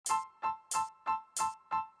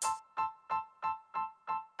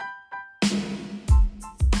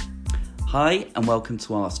Hi and welcome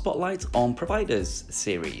to our Spotlight on Providers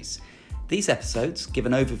series. These episodes give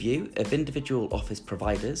an overview of individual office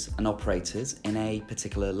providers and operators in a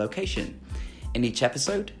particular location. In each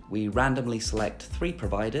episode, we randomly select 3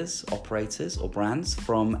 providers, operators or brands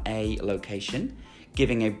from a location,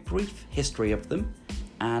 giving a brief history of them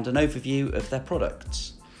and an overview of their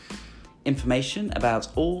products. Information about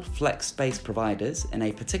all flex space providers in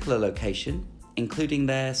a particular location, including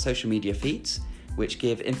their social media feeds, which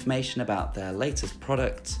give information about their latest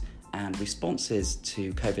products and responses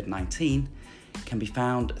to COVID-19, can be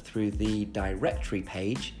found through the directory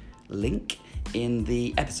page link in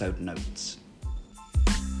the episode notes.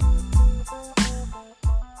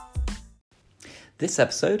 This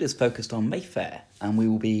episode is focused on Mayfair, and we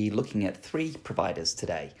will be looking at 3 providers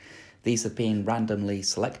today. These have been randomly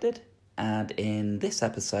selected, and in this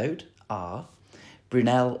episode are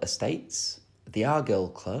Brunel Estates, the Argyll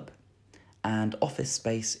Club, and Office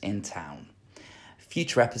Space in Town.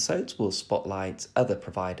 Future episodes will spotlight other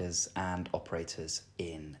providers and operators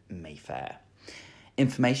in Mayfair.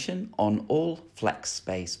 Information on all flex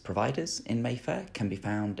space providers in Mayfair can be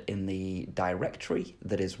found in the directory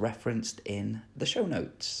that is referenced in the show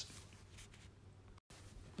notes.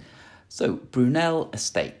 So, Brunel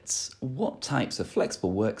Estates. What types of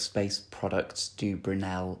flexible workspace products do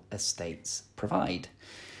Brunel Estates provide?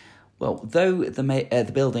 Well, though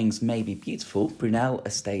the buildings may be beautiful, Brunel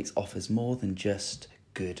Estates offers more than just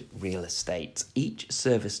good real estate. Each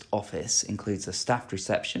serviced office includes a staffed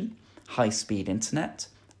reception, high-speed internet,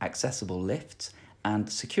 accessible lifts,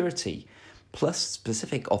 and security. Plus,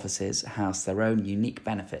 specific offices house their own unique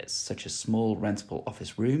benefits, such as small rentable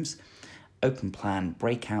office rooms, open-plan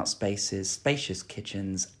breakout spaces, spacious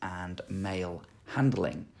kitchens, and mail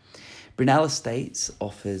handling. Brunel Estates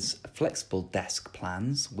offers flexible desk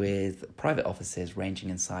plans with private offices ranging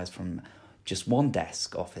in size from just 1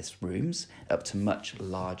 desk office rooms up to much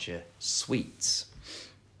larger suites.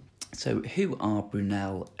 So who are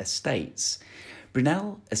Brunel Estates?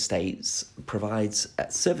 Brunel Estates provides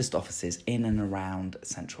serviced offices in and around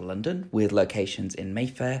central London with locations in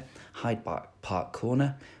Mayfair, Hyde Park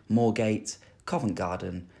Corner, Moorgate, Covent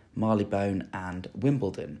Garden, Marylebone and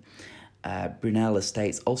Wimbledon. Brunel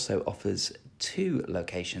Estates also offers 2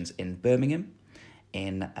 locations in Birmingham,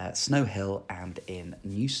 in Snow Hill and in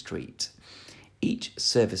New Street. Each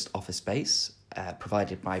serviced office space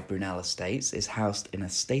provided by Brunel Estates is housed in a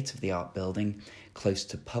state-of-the-art building close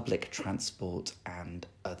to public transport and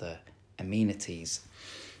other amenities.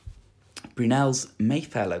 Brunel's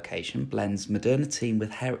Mayfair location blends modernity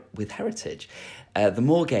with heritage. The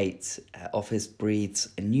Moorgate office breathes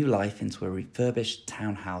a new life into a refurbished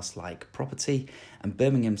townhouse-like property, and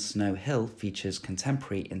Birmingham Snow Hill features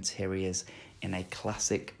contemporary interiors in a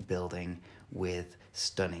classic building with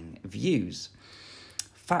stunning views.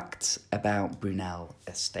 Facts about Brunel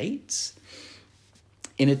Estates.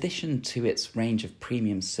 In addition to its range of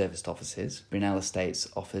premium serviced offices, Brunel Estates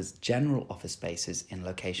offers general office spaces in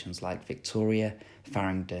locations like Victoria,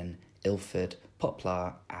 Farringdon, Ilford,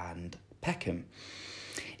 Poplar and Peckham.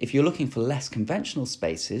 If you're looking for less conventional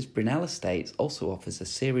spaces, Brunel Estates also offers a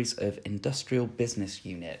series of industrial business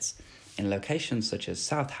units in locations such as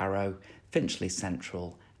South Harrow, Finchley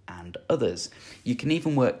Central and others. You can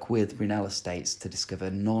even work with Brunel Estates to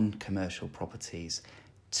discover non-commercial properties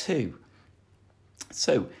too.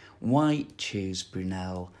 So, why choose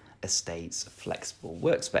Brunel Estates Flexible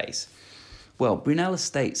Workspace? Well, Brunel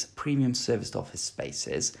Estates premium serviced office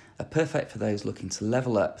spaces are perfect for those looking to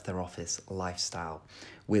level up their office lifestyle.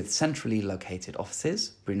 With centrally located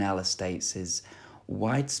offices, Brunel Estates'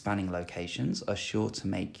 wide-spanning locations are sure to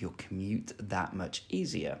make your commute that much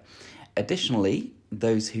easier. Additionally,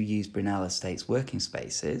 those who use Brunel Estates working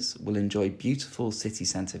spaces will enjoy beautiful city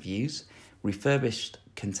centre views, refurbished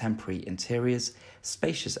contemporary interiors,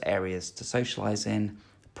 spacious areas to socialise in,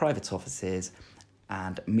 private offices,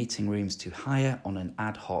 and meeting rooms to hire on an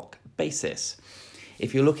ad hoc basis.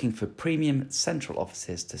 If you're looking for premium central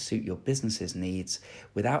offices to suit your business's needs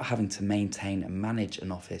without having to maintain and manage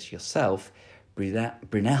an office yourself,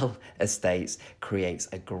 Brunel Estates creates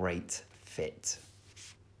a great fit.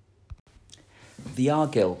 The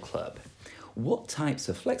Argyll Club. What types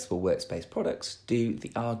of flexible workspace products do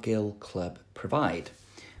the Argyll Club provide?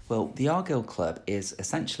 Well, the Argyll Club is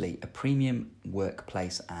essentially a premium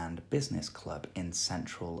workplace and business club in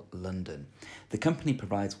central London. The company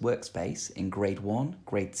provides workspace in Grade 1,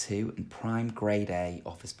 Grade 2 and prime Grade A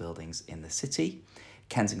office buildings in the City,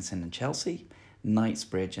 Kensington and Chelsea,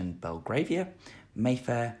 Knightsbridge and Belgravia,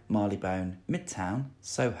 Mayfair, Marylebone, Midtown,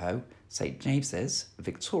 Soho, St James's,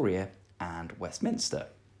 Victoria and Westminster.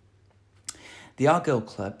 The Argyll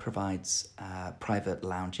Club provides private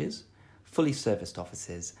lounges, fully serviced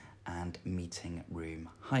offices, and meeting room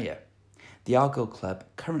hire. The Argyll Club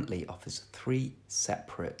currently offers 3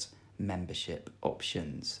 separate membership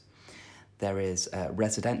options. There is a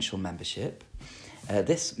residential membership.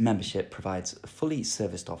 This membership provides fully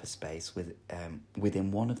serviced office space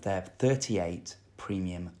within one of their 38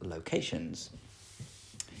 premium locations.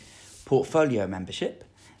 Portfolio membership.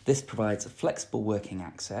 This provides flexible working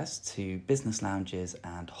access to business lounges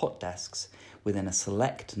and hot desks within a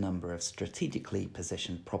select number of strategically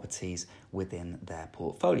positioned properties within their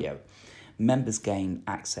portfolio. Members gain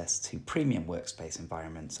access to premium workspace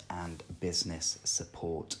environments and business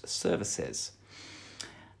support services.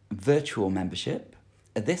 Virtual membership.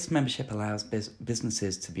 This membership allows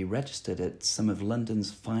businesses to be registered at some of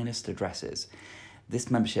London's finest addresses. This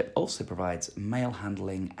membership also provides mail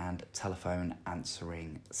handling and telephone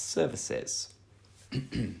answering services.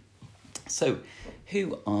 So,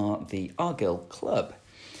 who are the Argyll Club?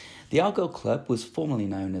 The Argyll Club was formerly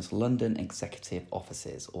known as London Executive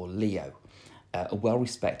Offices, or LEO, a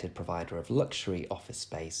well-respected provider of luxury office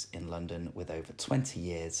space in London with over 20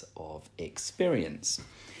 years of experience.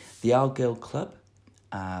 The Argyll Club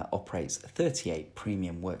operates 38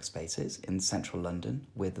 premium workspaces in central London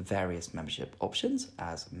with various membership options,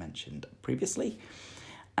 as mentioned previously.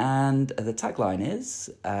 And the tagline is,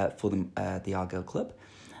 for the Argyll Club,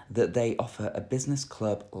 that they offer a business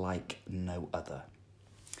club like no other.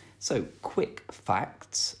 So, quick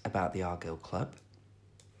facts about the Argyll Club.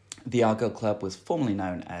 The Argyll Club was formerly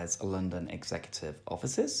known as London Executive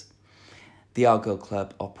Offices. The Argyll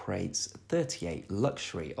Club operates 38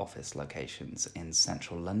 luxury office locations in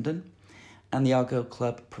central London, and the Argyll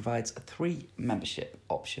Club provides 3 membership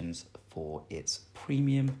options for its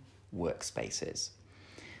premium workspaces.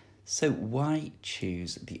 So why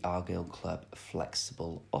choose the Argyll Club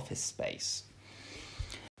flexible office space?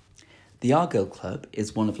 The Argyll Club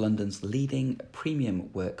is one of London's leading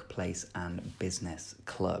premium workplace and business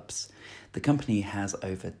clubs. The company has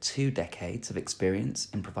over 2 decades of experience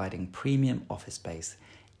in providing premium office space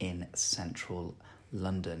in central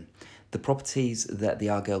London. The properties that the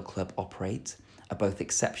Argyll Club operate are both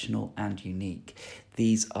exceptional and unique.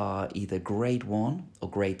 These are either Grade 1 or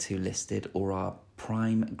Grade 2 listed, or are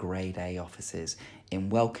prime Grade A offices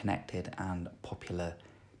in well-connected and popular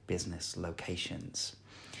business locations.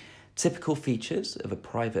 Typical features of a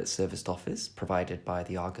private serviced office provided by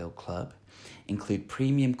the Argyll Club include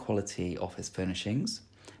premium quality office furnishings,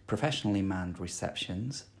 professionally manned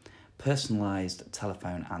receptions, personalised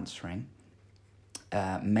telephone answering,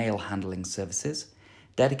 mail handling services,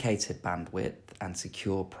 dedicated bandwidth and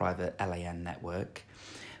secure private LAN network,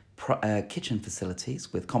 kitchen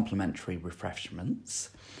facilities with complimentary refreshments,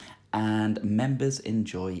 and members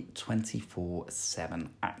enjoy 24/7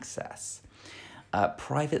 access.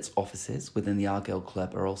 Private offices within the Argyll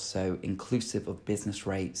Club are also inclusive of business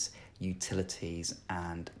rates, utilities,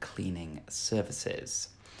 and cleaning services.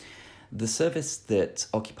 The service that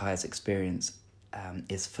occupiers experience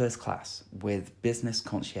is first class, with business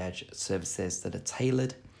concierge services that are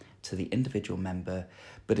tailored to the individual member,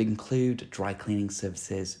 but include dry cleaning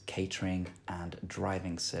services, catering, and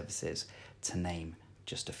driving services, to name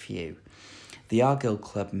just a few. The Argyll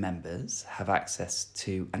Club members have access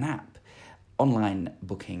to an app, online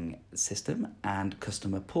booking system, and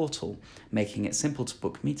customer portal, making it simple to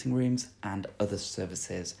book meeting rooms and other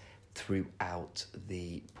services throughout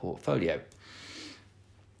the portfolio.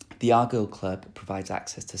 The Argyll Club provides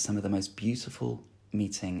access to some of the most beautiful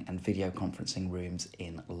meeting and video conferencing rooms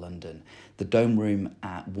in London. The Dome Room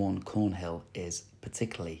at 1 Cornhill is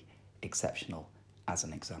particularly exceptional, as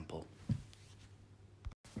an example.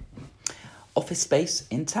 Office space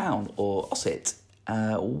in town, or OSIT.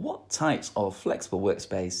 What types of flexible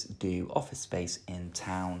workspace do Office Space in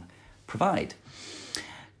Town provide?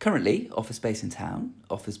 Currently, Office Space in Town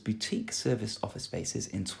offers boutique serviced office spaces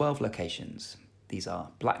in 12 locations. These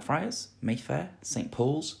are Blackfriars, Mayfair, St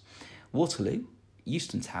Paul's, Waterloo,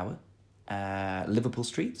 Euston Tower, Liverpool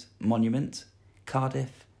Street, Monument,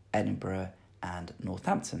 Cardiff, Edinburgh, and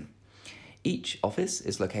Northampton. Each office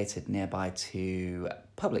is located nearby to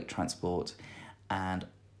public transport and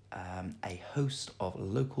a host of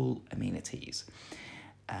local amenities.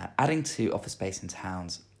 Adding to Office Space in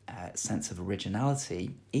Town's sense of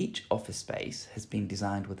originality, each office space has been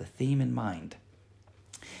designed with a theme in mind.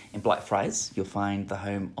 In Blackfriars, you'll find the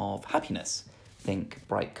home of happiness. Think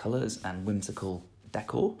bright colours and whimsical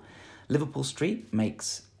decor. Liverpool Street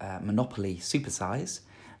makes Monopoly supersize,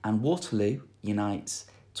 and Waterloo unites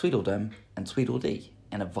Tweedledum and Tweedledee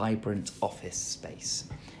in a vibrant office space.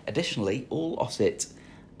 Additionally, all OSIT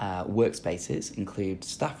workspaces include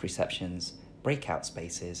staff receptions, breakout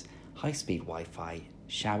spaces, high-speed Wi-Fi,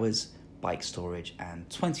 showers, bike storage, and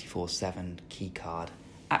 24/7 keycard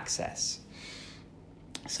access.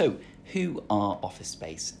 So, who are Office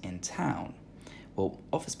Space in Town? Well,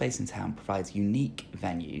 Office Space in Town provides unique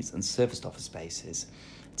venues and serviced office spaces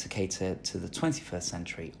to cater to the 21st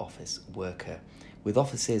century office worker. With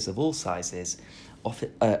offices of all sizes,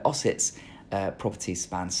 Osset's properties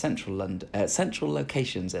span central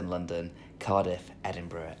locations in London, Cardiff,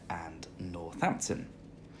 Edinburgh and Northampton.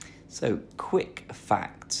 So, quick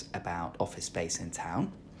fact about Office Space in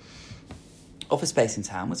Town. Office Space in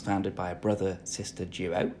Town was founded by a brother-sister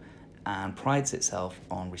duo and prides itself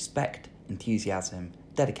on respect, enthusiasm,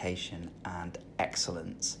 dedication and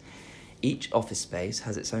excellence. Each office space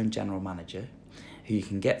has its own general manager who you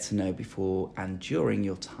can get to know before and during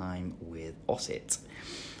your time with Osset.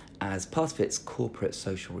 As part of its corporate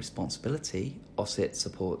social responsibility, Osset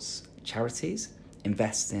supports charities,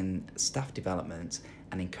 invests in staff development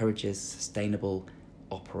and encourages sustainable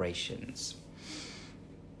operations.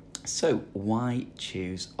 So, why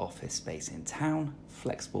choose Office Space in Town,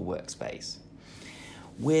 flexible workspace?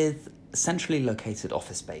 With centrally located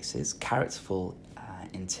office spaces, characterful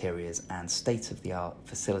interiors and state-of-the-art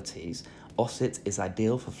facilities, Osset is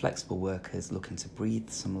ideal for flexible workers looking to breathe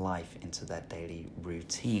some life into their daily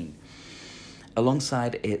routine.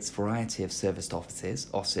 Alongside its variety of serviced offices,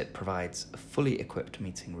 Osset provides fully equipped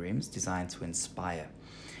meeting rooms designed to inspire.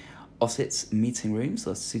 Osset's meeting rooms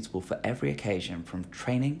are suitable for every occasion, from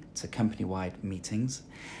training to company-wide meetings,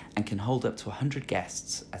 and can hold up to 100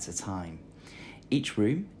 guests at a time. Each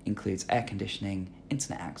room includes air conditioning,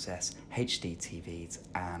 internet access, HD TVs,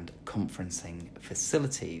 and conferencing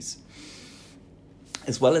facilities.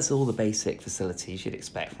 As well as all the basic facilities you'd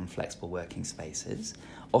expect from flexible working spaces,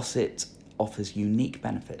 Osset offers unique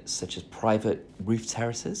benefits such as private roof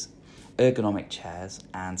terraces, ergonomic chairs,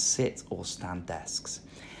 and sit or stand desks,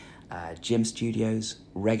 gym studios,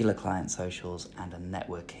 regular client socials, and a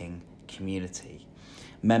networking community.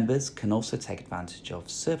 Members can also take advantage of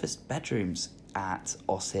serviced bedrooms at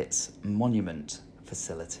Osset's Monument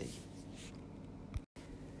facility.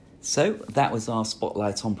 So that was our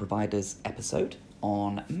Spotlight on Providers episode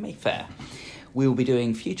on Mayfair. We will be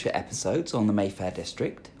doing future episodes on the Mayfair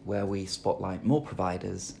district where we spotlight more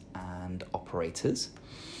providers and operators.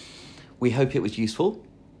 We hope it was useful,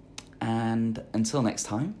 and until next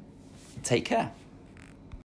time, take care.